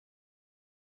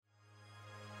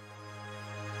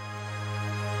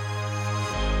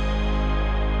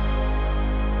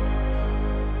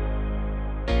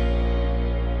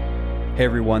Hey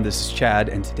everyone, this is Chad,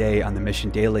 and today on the Mission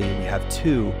Daily, we have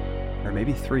 2 or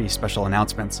maybe 3 special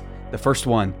announcements. The first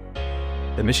one,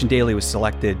 the Mission Daily was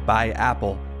selected by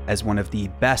Apple as one of the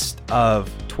best of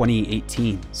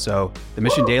 2018. So the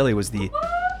Mission Daily was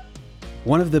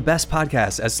one of the best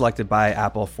podcasts as selected by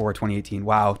Apple for 2018.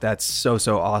 Wow, that's so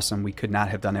awesome. We could not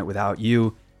have done it without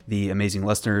you, the amazing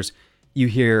listeners. You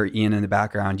hear Ian in the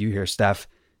background, you hear Steph.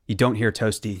 You don't hear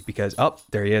Toasty because,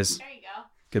 there he is. There you go.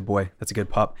 Good boy. That's a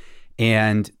good pup.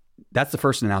 And that's the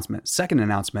first announcement. Second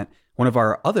announcement, one of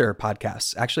our other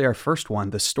podcasts, actually our first one,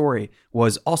 The Story,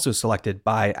 was also selected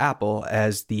by Apple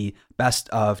as the best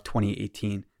of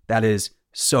 2018. That is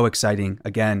so exciting.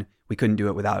 Again, we couldn't do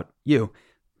it without you,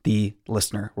 the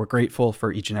listener. We're grateful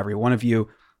for each and every one of you.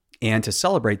 And to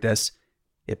celebrate this,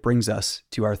 it brings us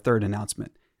to our third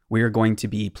announcement. We are going to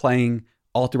be playing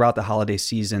all throughout the holiday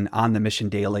season on the Mission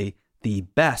Daily, the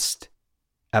best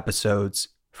episodes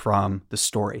from The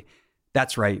Story.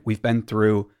 That's right. We've been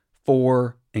through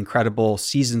 4 incredible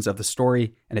seasons of The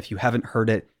Story. And if you haven't heard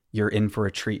it, you're in for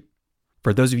a treat.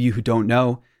 For those of you who don't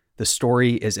know, The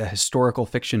Story is a historical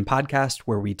fiction podcast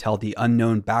where we tell the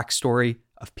unknown backstory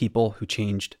of people who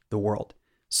changed the world.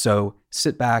 So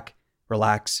sit back,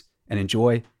 relax, and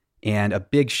enjoy. And a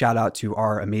big shout out to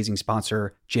our amazing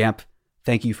sponsor, Jamf.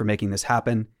 Thank you for making this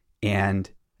happen. And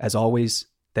as always,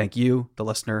 thank you, the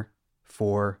listener,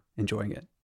 for enjoying it.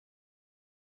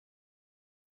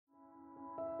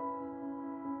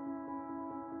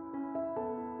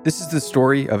 This is the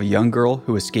story of a young girl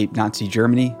who escaped Nazi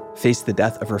Germany, faced the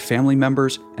death of her family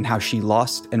members, and how she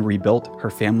lost and rebuilt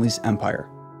her family's empire.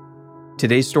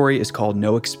 Today's story is called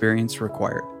No Experience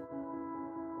Required.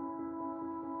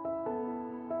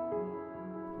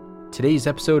 Today's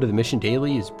episode of the Mission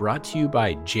Daily is brought to you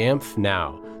by Jamf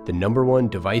Now, the #1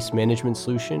 device management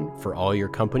solution for all your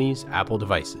company's Apple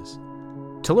devices.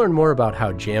 To learn more about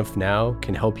how Jamf Now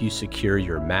can help you secure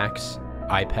your Macs,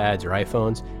 iPads, or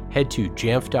iPhones, head to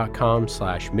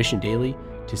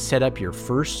jamf.com/missiondaily to set up your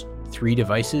first 3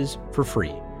 devices for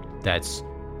free. That's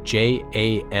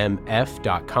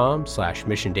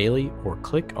jamf.com/missiondaily or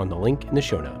click on the link in the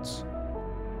show notes.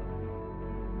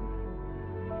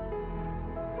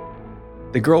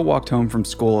 The girl walked home from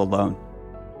school alone.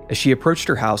 As she approached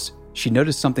her house, she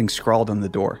noticed something scrawled on the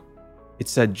door. It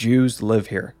said, "Jews live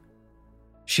here."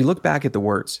 She looked back at the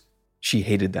words. She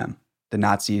hated them, the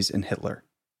Nazis and Hitler.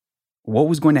 What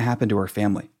was going to happen to her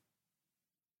family?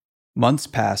 Months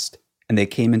passed, and they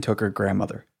came and took her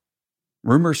grandmother.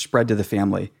 Rumors spread to the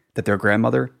family that their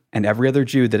grandmother and every other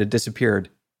Jew that had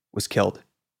disappeared was killed.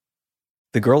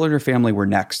 The girl and her family were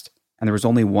next, and there was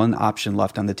only one option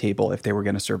left on the table if they were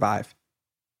going to survive.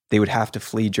 They would have to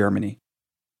flee Germany.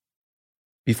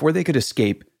 Before they could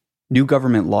escape, new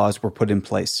government laws were put in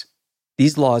place.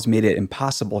 These laws made it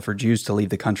impossible for Jews to leave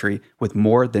the country with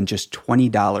more than just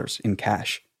 $20 in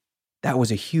cash. That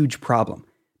was a huge problem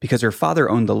because her father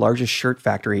owned the largest shirt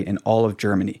factory in all of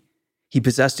Germany. He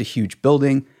possessed a huge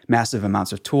building, massive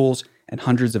amounts of tools, and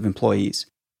hundreds of employees.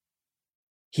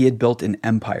 He had built an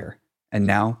empire, and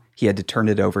now he had to turn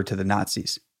it over to the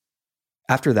Nazis.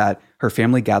 After that, her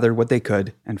family gathered what they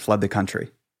could and fled the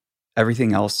country.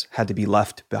 Everything else had to be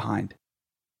left behind.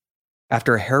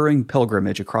 After a harrowing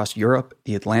pilgrimage across Europe,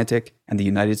 the Atlantic, and the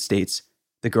United States,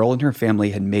 the girl and her family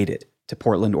had made it to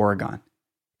Portland, Oregon.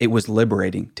 It was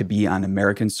liberating to be on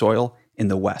American soil in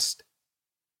the West.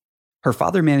 Her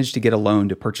father managed to get a loan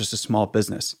to purchase a small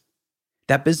business.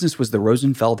 That business was the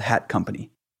Rosenfeld Hat Company.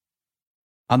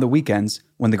 On the weekends,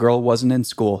 when the girl wasn't in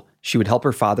school, she would help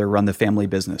her father run the family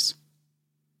business.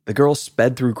 The girl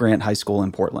sped through Grant High School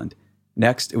in Portland.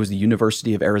 Next, it was the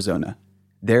University of Arizona.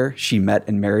 There, she met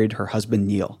and married her husband,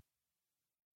 Neil.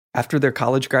 After their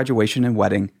college graduation and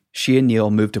wedding, she and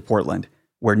Neil moved to Portland,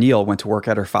 where Neil went to work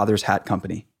at her father's hat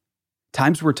company.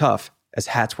 Times were tough, as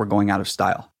hats were going out of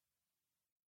style.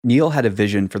 Neil had a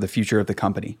vision for the future of the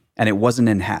company, and it wasn't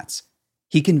in hats.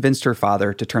 He convinced her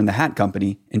father to turn the hat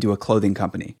company into a clothing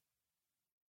company.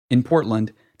 In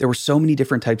Portland, there were so many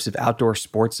different types of outdoor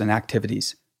sports and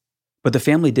activities. But the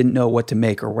family didn't know what to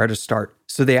make or where to start,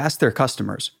 so they asked their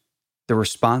customers. The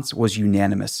response was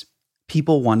unanimous.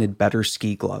 People wanted better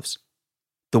ski gloves.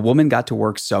 The woman got to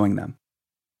work sewing them.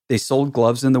 They sold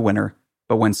gloves in the winter,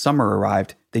 but when summer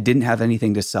arrived, they didn't have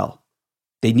anything to sell.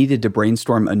 They needed to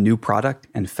brainstorm a new product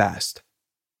and fast.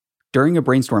 During a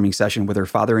brainstorming session with her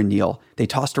father and Neil, they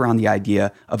tossed around the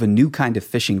idea of a new kind of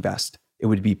fishing vest. It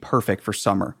would be perfect for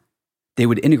summer. They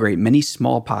would integrate many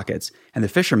small pockets, and the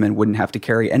fishermen wouldn't have to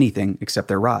carry anything except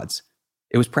their rods.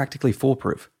 It was practically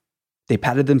foolproof. They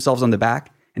patted themselves on the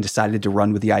back and decided to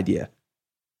run with the idea.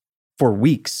 For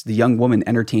weeks, the young woman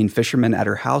entertained fishermen at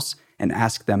her house and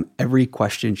asked them every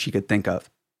question she could think of.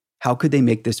 How could they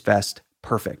make this vest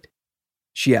perfect?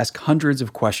 She asked hundreds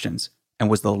of questions and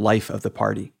was the life of the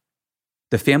party.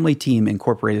 The family team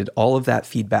incorporated all of that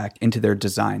feedback into their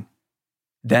design.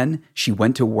 Then she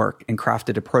went to work and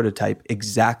crafted a prototype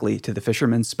exactly to the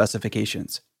fisherman's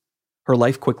specifications. Her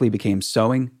life quickly became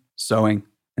sewing,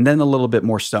 and then a little bit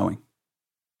more sewing.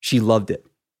 She loved it,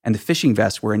 and the fishing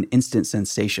vests were an instant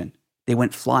sensation. They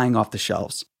went flying off the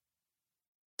shelves.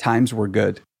 Times were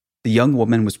good. The young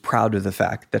woman was proud of the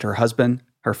fact that her husband,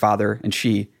 her father, and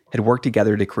she had worked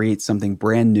together to create something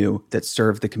brand new that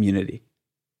served the community.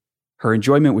 Her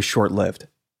enjoyment was short-lived.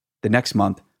 The next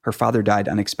month, her father died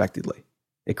unexpectedly.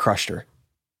 It crushed her.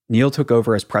 Neil took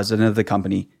over as president of the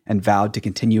company and vowed to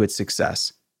continue its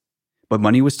success. But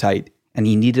money was tight, and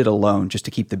he needed a loan just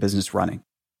to keep the business running.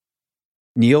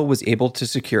 Neil was able to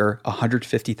secure a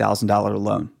 $150,000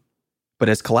 loan. But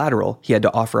as collateral, he had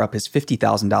to offer up his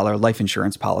 $50,000 life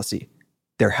insurance policy,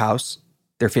 their house,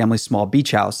 their family's small beach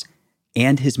house,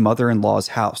 and his mother-in-law's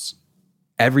house.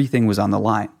 Everything was on the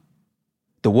line.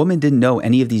 The woman didn't know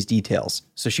any of these details,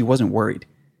 so she wasn't worried.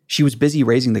 She was busy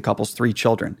raising the couple's 3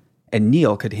 children, and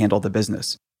Neil could handle the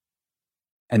business.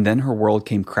 And then her world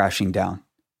came crashing down.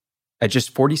 At just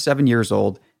 47 years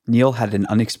old, Neil had an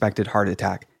unexpected heart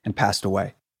attack and passed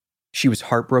away. She was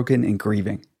heartbroken and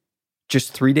grieving.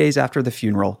 Just 3 days after the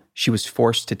funeral, she was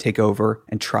forced to take over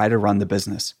and try to run the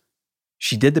business.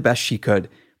 She did the best she could,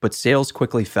 but sales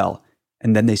quickly fell,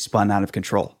 and then they spun out of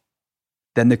control.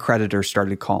 Then the creditors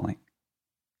started calling.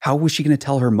 How was she going to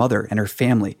tell her mother and her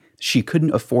family that she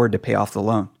couldn't afford to pay off the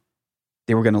loan?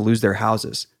 They were going to lose their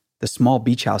houses, the small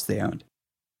beach house they owned.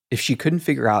 If she couldn't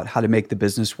figure out how to make the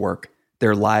business work,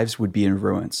 their lives would be in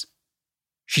ruins.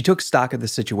 She took stock of the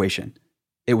situation.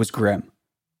 It was grim.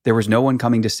 There was no one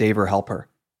coming to save or help her,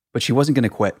 but she wasn't going to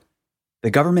quit. The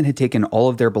government had taken all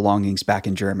of their belongings back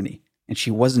in Germany, and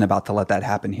she wasn't about to let that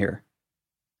happen here.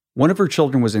 One of her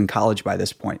children was in college by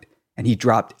this point, and he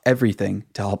dropped everything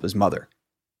to help his mother.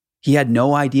 He had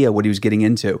no idea what he was getting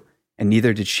into, and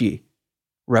neither did she.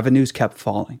 Revenues kept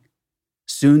falling.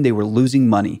 Soon they were losing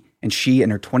money, and she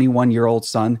and her 21-year-old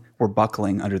son were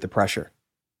buckling under the pressure.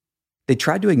 They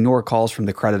tried to ignore calls from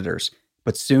the creditors,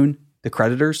 but soon the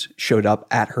creditors showed up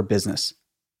at her business.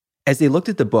 As they looked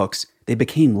at the books, they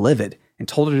became livid and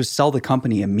told her to sell the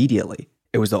company immediately.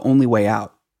 It was the only way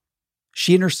out.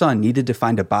 She and her son needed to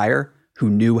find a buyer who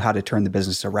knew how to turn the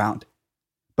business around.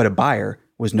 But a buyer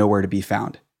was nowhere to be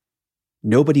found.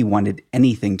 Nobody wanted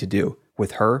anything to do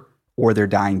with her or their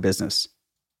dying business.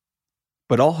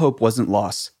 But all hope wasn't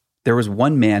lost. There was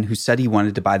one man who said he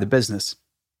wanted to buy the business.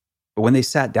 But when they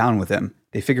sat down with him,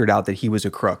 they figured out that he was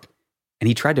a crook, and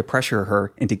he tried to pressure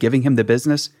her into giving him the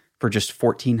business for just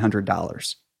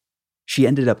 $1,400. She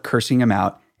ended up cursing him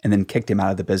out and then kicked him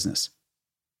out of the business.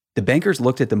 The bankers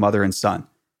looked at the mother and son.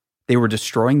 They were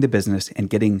destroying the business and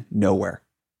getting nowhere.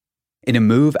 In a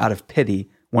move out of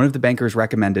pity, one of the bankers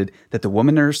recommended that the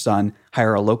woman and her son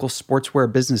hire a local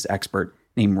sportswear business expert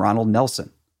named Ronald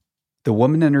Nelson. The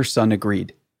woman and her son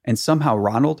agreed, and somehow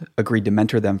Ronald agreed to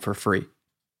mentor them for free.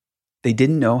 They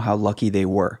didn't know how lucky they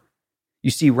were. You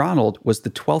see, Ronald was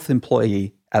the 12th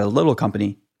employee at a little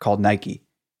company called Nike.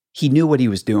 He knew what he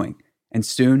was doing, and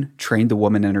soon trained the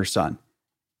woman and her son.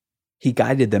 He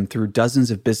guided them through dozens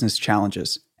of business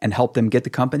challenges and helped them get the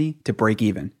company to break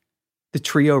even. The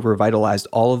trio revitalized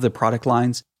all of the product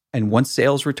lines, and once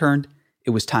sales returned, it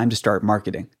was time to start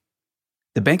marketing.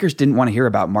 The bankers didn't want to hear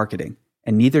about marketing,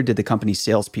 and neither did the company's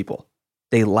salespeople.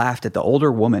 They laughed at the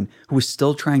older woman who was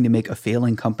still trying to make a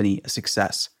failing company a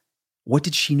success. What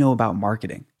did she know about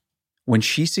marketing? When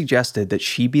she suggested that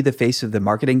she be the face of the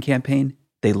marketing campaign,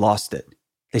 they lost it.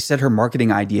 They said her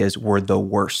marketing ideas were the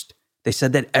worst. They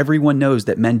said that everyone knows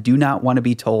that men do not want to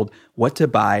be told what to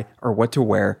buy or what to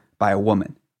wear by a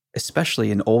woman,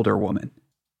 especially an older woman.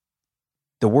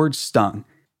 The words stung,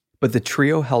 but the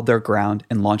trio held their ground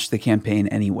and launched the campaign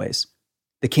anyways.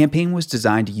 The campaign was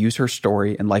designed to use her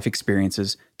story and life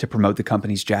experiences to promote the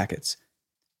company's jackets.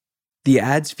 The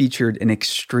ads featured an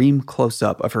extreme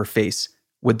close-up of her face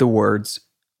with the words,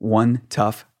 "One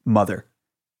Tough Mother."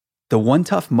 The One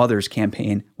Tough Mothers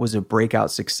campaign was a breakout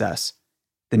success.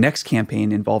 The next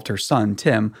campaign involved her son,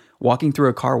 Tim, walking through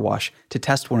a car wash to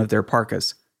test one of their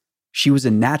parkas. She was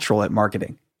a natural at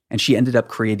marketing, and she ended up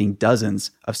creating dozens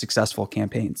of successful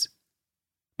campaigns.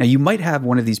 Now, you might have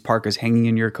one of these parkas hanging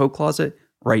in your coat closet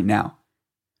right now.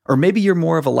 Or maybe you're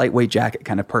more of a lightweight jacket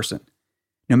kind of person.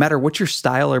 No matter what your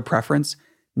style or preference,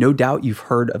 no doubt you've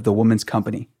heard of the woman's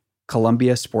company,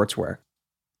 Columbia Sportswear.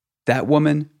 That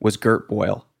woman was Gert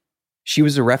Boyle. She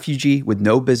was a refugee with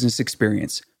no business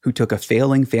experience who took a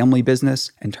failing family business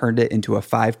and turned it into a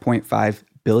 $5.5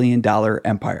 billion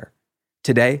empire.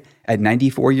 Today, at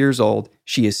 94 years old,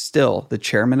 she is still the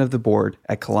chairman of the board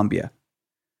at Columbia.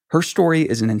 Her story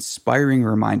is an inspiring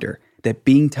reminder that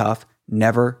being tough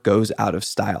never goes out of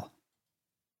style.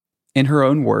 In her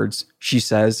own words, she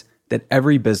says that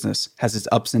every business has its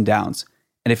ups and downs,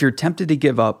 and if you're tempted to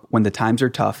give up when the times are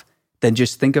tough, then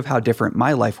just think of how different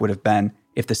my life would have been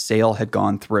if the sale had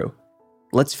gone through.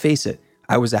 Let's face it,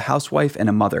 I was a housewife and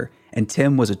a mother, and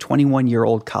Tim was a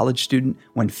 21-year-old college student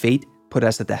when fate put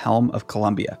us at the helm of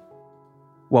Columbia.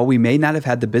 While we may not have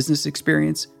had the business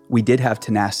experience, we did have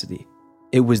tenacity.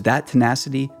 It was that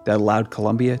tenacity that allowed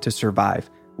Columbia to survive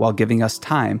while giving us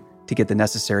time to get the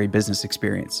necessary business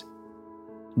experience.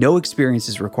 No experience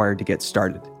is required to get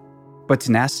started, but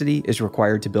tenacity is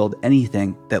required to build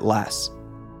anything that lasts.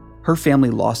 Her family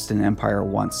lost an empire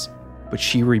once, but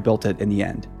she rebuilt it in the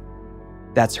end.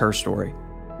 That's her story.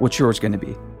 What's yours going to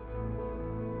be?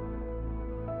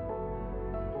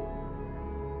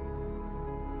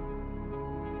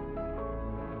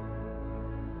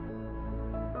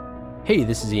 Hey,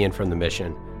 this is Ian from The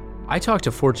Mission. I talk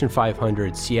to Fortune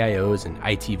 500 CIOs and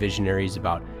IT visionaries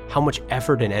about how much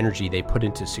effort and energy they put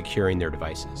into securing their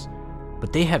devices.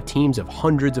 But they have teams of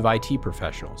hundreds of IT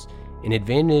professionals, an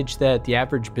advantage that the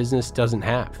average business doesn't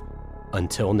have.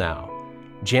 Until now.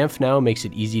 Jamf Now makes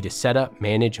it easy to set up,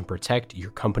 manage, and protect your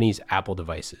company's Apple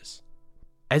devices.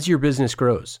 As your business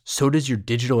grows, so does your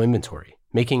digital inventory,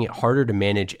 making it harder to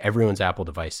manage everyone's Apple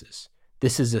devices.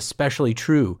 This is especially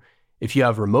true if you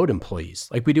have remote employees,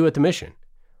 like we do at The Mission.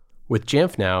 With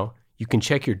Jamf Now, you can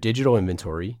check your digital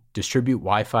inventory, distribute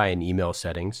Wi-Fi and email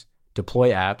settings, deploy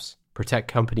apps, protect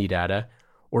company data,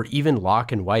 or even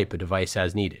lock and wipe a device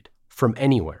as needed, from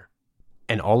anywhere.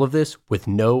 And all of this with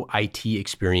no IT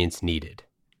experience needed.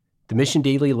 The Mission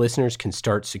Daily listeners can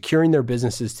start securing their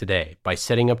businesses today by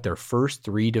setting up their first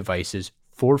 3 devices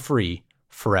for free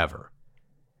forever.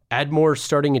 Add more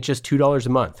starting at just $2 a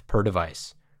month per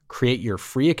device. Create your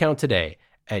free account today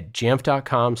at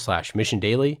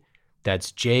jamf.com/missiondaily.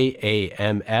 That's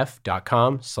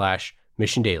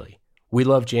jamf.com/missiondaily. We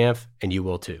love Jamf, and you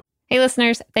will too. Hey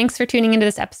listeners, thanks for tuning into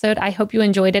this episode. I hope you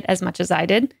enjoyed it as much as I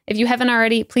did. If you haven't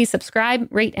already, please subscribe,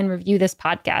 rate, and review this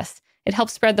podcast. It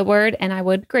helps spread the word, and I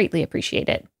would greatly appreciate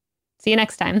it. See you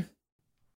next time.